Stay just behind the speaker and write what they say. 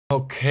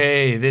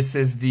Okay, this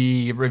is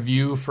the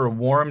review for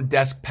Warm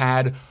Desk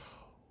Pad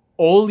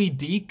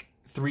Olideek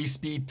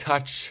 3-speed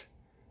touch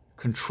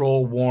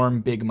control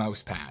warm big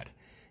mouse pad.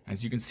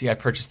 As you can see, I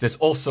purchased this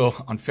also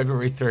on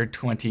February 3rd,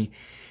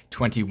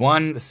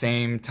 2021, the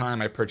same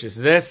time I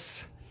purchased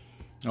this.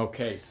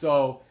 Okay,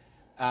 so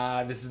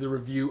this is the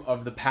review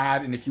of the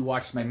pad, and if you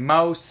watched my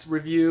mouse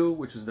review,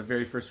 which was the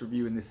very first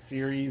review in this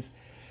series,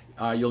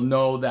 you'll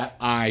know that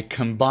I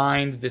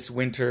combined this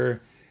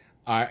winter.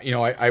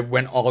 I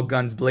went all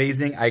guns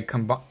blazing. I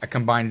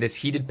combined this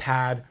heated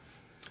pad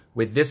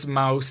with this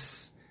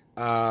mouse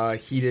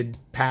heated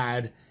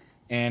pad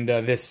and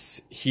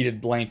this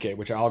heated blanket,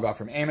 which I all got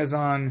from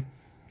Amazon.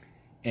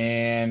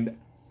 And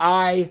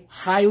I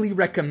highly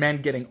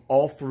recommend getting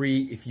all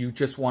three if you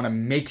just want to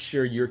make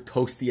sure you're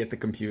toasty at the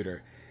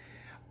computer.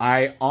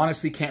 I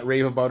honestly can't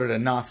rave about it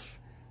enough.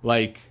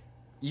 Like,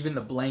 even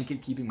the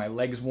blanket keeping my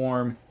legs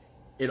warm,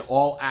 it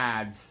all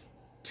adds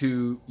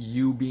to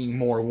you being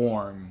more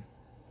warm.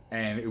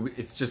 And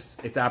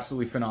it's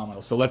absolutely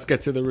phenomenal. So let's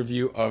get to the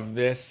review of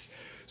this.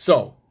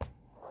 So,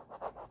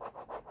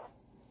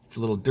 it's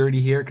a little dirty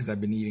here because I've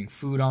been eating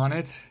food on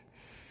it.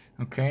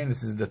 Okay, and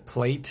this is the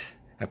plate.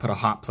 I put a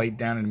hot plate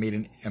down and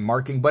made a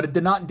marking, but it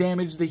did not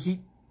damage the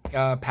heat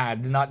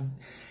pad. Did not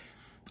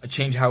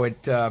change how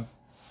it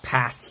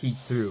passed heat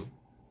through.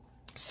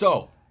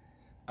 So,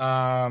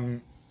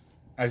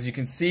 as you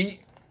can see,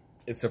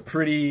 it's a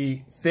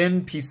pretty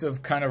thin piece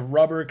of kind of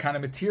rubber kind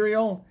of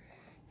material.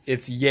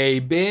 It's yay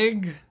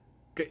big.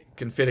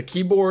 Can fit a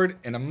keyboard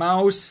and a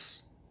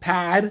mouse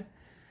pad.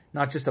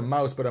 Not just a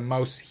mouse, but a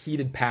mouse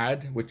heated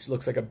pad, which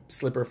looks like a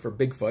slipper for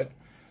Bigfoot.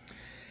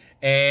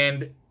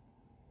 And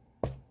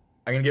I'm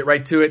going to get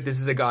right to it. This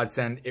is a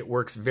godsend. It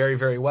works very,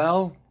 very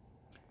well.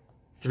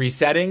 3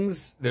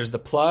 settings. There's the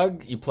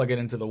plug. You plug it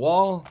into the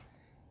wall.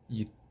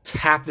 You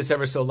tap this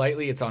ever so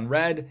lightly. It's on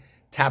red.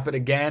 Tap it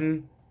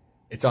again.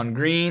 It's on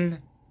green.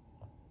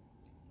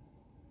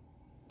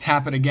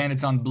 Tap it again,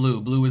 it's on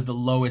blue. Blue is the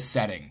lowest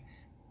setting.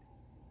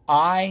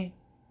 I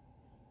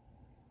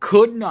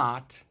could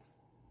not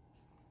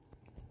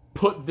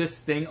put this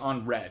thing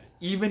on red,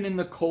 even in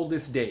the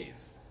coldest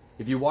days.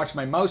 If you watch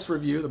my mouse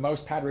review, the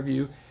mouse pad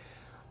review,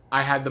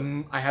 I had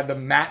the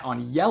mat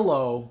on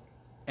yellow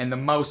and the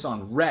mouse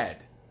on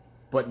red,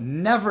 but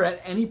never at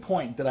any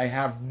point did I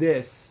have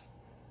this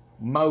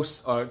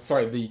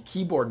the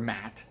keyboard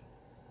mat,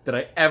 did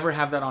I ever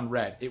have that on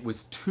red. It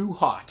was too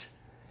hot.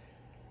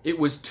 It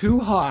was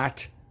too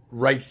hot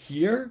right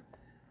here.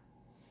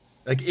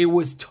 Like, it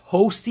was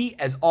toasty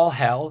as all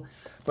hell.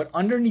 But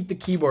underneath the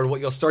keyboard, what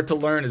you'll start to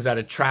learn is that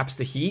it traps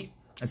the heat.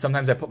 And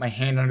sometimes I put my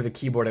hand under the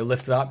keyboard, I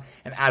lift it up.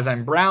 And as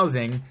I'm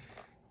browsing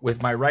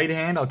with my right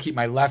hand, I'll keep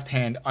my left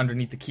hand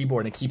underneath the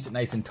keyboard. And it keeps it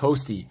nice and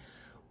toasty.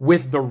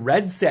 With the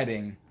red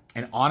setting,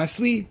 and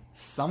honestly,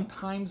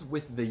 sometimes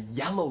with the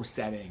yellow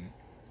setting.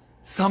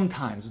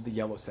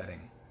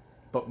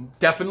 But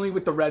definitely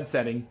with the red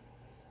setting,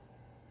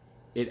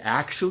 it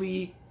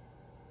actually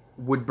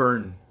would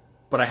burn.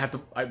 But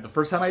the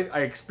first time I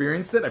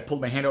experienced it, I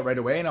pulled my hand out right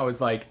away and I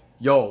was like,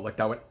 yo, like,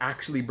 that would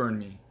actually burn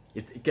me.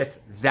 It gets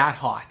that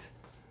hot.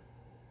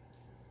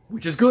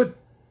 Which is good,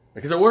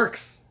 because it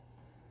works.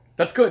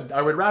 That's good.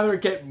 I would rather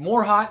it get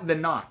more hot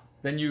than not.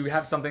 Then you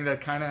have something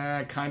that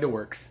kind of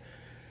works.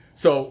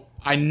 So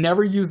I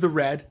never use the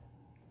red.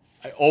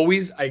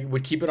 I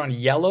would keep it on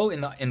yellow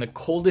in the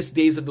coldest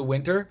days of the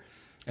winter.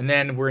 And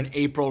then we're in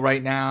April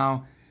right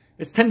now.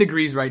 It's 10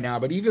 degrees right now,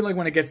 but even like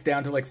when it gets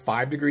down to like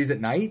 5 degrees at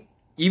night,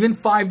 even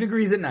 5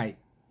 degrees at night,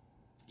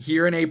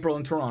 here in April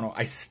in Toronto,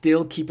 I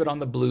still keep it on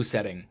the blue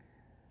setting.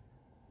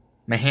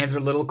 My hands are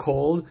a little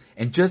cold,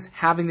 and just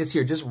having this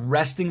here, just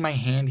resting my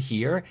hand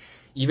here,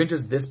 even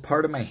just this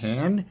part of my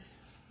hand,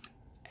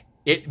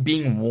 it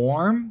being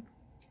warm,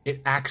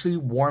 it actually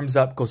warms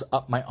up, goes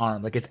up my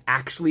arm. Like, it's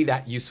actually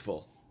that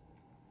useful.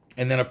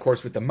 And then, of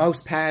course, with the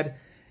mouse pad,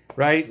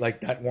 right, like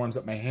that warms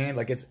up my hand.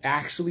 Like, it's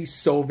actually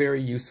so very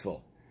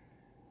useful.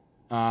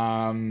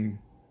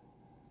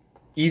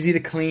 Easy to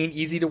clean,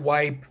 easy to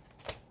wipe.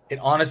 It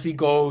honestly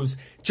goes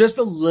just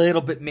a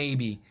little bit,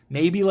 maybe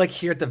like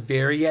here at the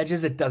very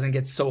edges, it doesn't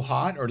get so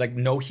hot, or like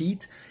no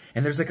heat.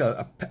 And there's like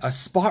a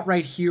spot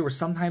right here where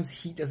sometimes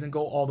heat doesn't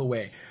go all the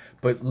way,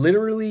 but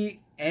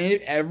literally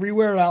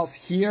everywhere else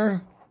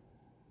here,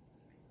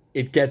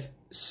 it gets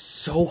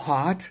so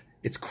hot.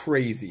 It's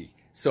crazy.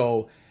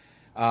 So,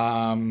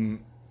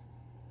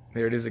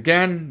 there it is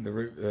again,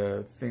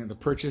 the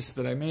purchase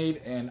that I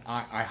made, and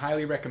I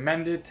highly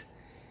recommend it.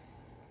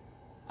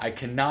 I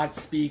cannot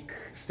speak,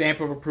 stamp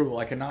of approval,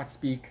 I cannot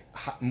speak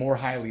more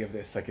highly of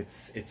this. Like,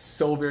 it's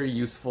so very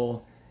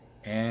useful,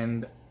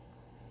 and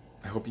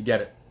I hope you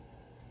get it.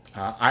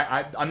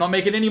 I'm not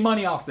making any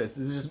money off this.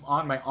 This is just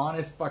on my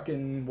honest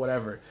fucking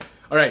whatever.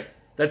 All right,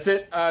 that's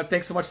it.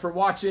 Thanks so much for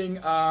watching.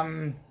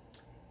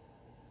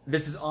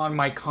 This is on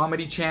my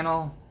comedy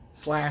channel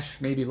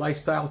 / maybe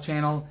lifestyle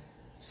channel.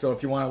 So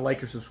if you want to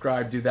like or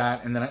subscribe, do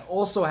that. And then I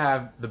also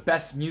have the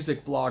best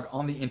music blog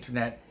on the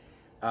internet.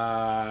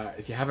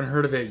 If you haven't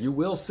heard of it, you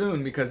will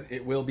soon, because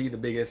it will be the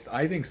biggest.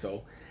 I think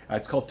so.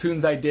 It's called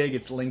Tunes I Dig.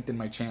 It's linked in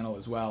my channel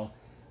as well.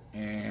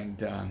 And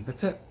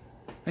that's it.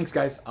 Thanks,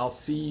 guys. I'll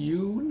see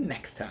you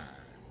next time.